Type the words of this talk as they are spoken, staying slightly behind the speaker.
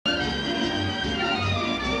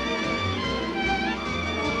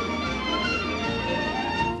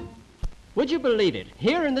Would you believe it?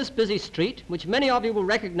 Here in this busy street, which many of you will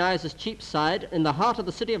recognize as Cheapside, in the heart of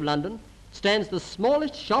the City of London, stands the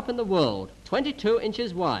smallest shop in the world, 22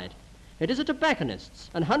 inches wide. It is a tobacconist's,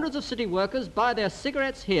 and hundreds of city workers buy their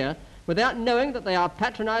cigarettes here without knowing that they are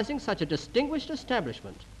patronizing such a distinguished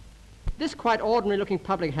establishment. This quite ordinary-looking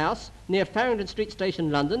public house near Farringdon Street Station,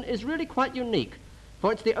 London, is really quite unique,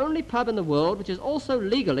 for it's the only pub in the world which is also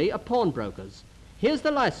legally a pawnbroker's. Here's the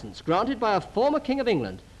license, granted by a former King of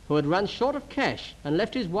England, who had run short of cash and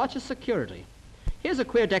left his watch as security. Here's a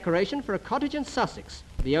queer decoration for a cottage in Sussex.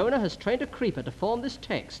 The owner has trained a creeper to form this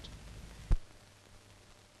text.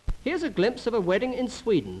 Here's a glimpse of a wedding in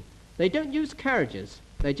Sweden. They don't use carriages.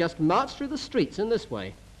 They just march through the streets in this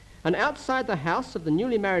way. And outside the house of the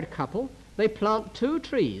newly married couple, they plant 2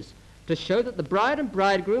 trees to show that the bride and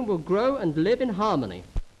bridegroom will grow and live in harmony.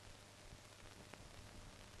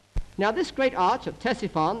 Now, this great arch at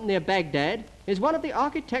Tesefon near Baghdad is one of the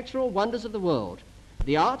architectural wonders of the world.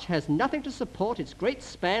 The arch has nothing to support its great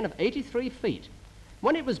span of 83 feet.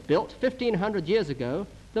 When it was built 1,500 years ago,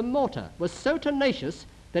 the mortar was so tenacious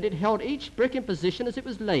that it held each brick in position as it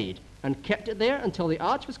was laid and kept it there until the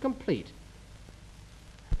arch was complete.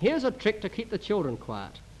 Here's a trick to keep the children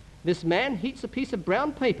quiet. This man heats a piece of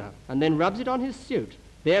brown paper and then rubs it on his suit,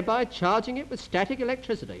 thereby charging it with static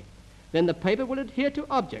electricity. Then the paper will adhere to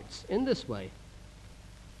objects in this way.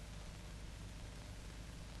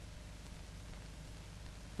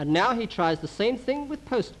 And now he tries the same thing with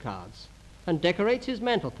postcards and decorates his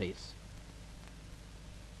mantelpiece.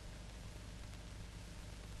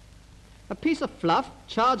 A piece of fluff,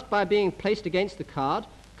 charged by being placed against the card,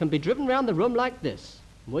 can be driven round the room like this.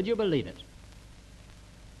 Would you believe it?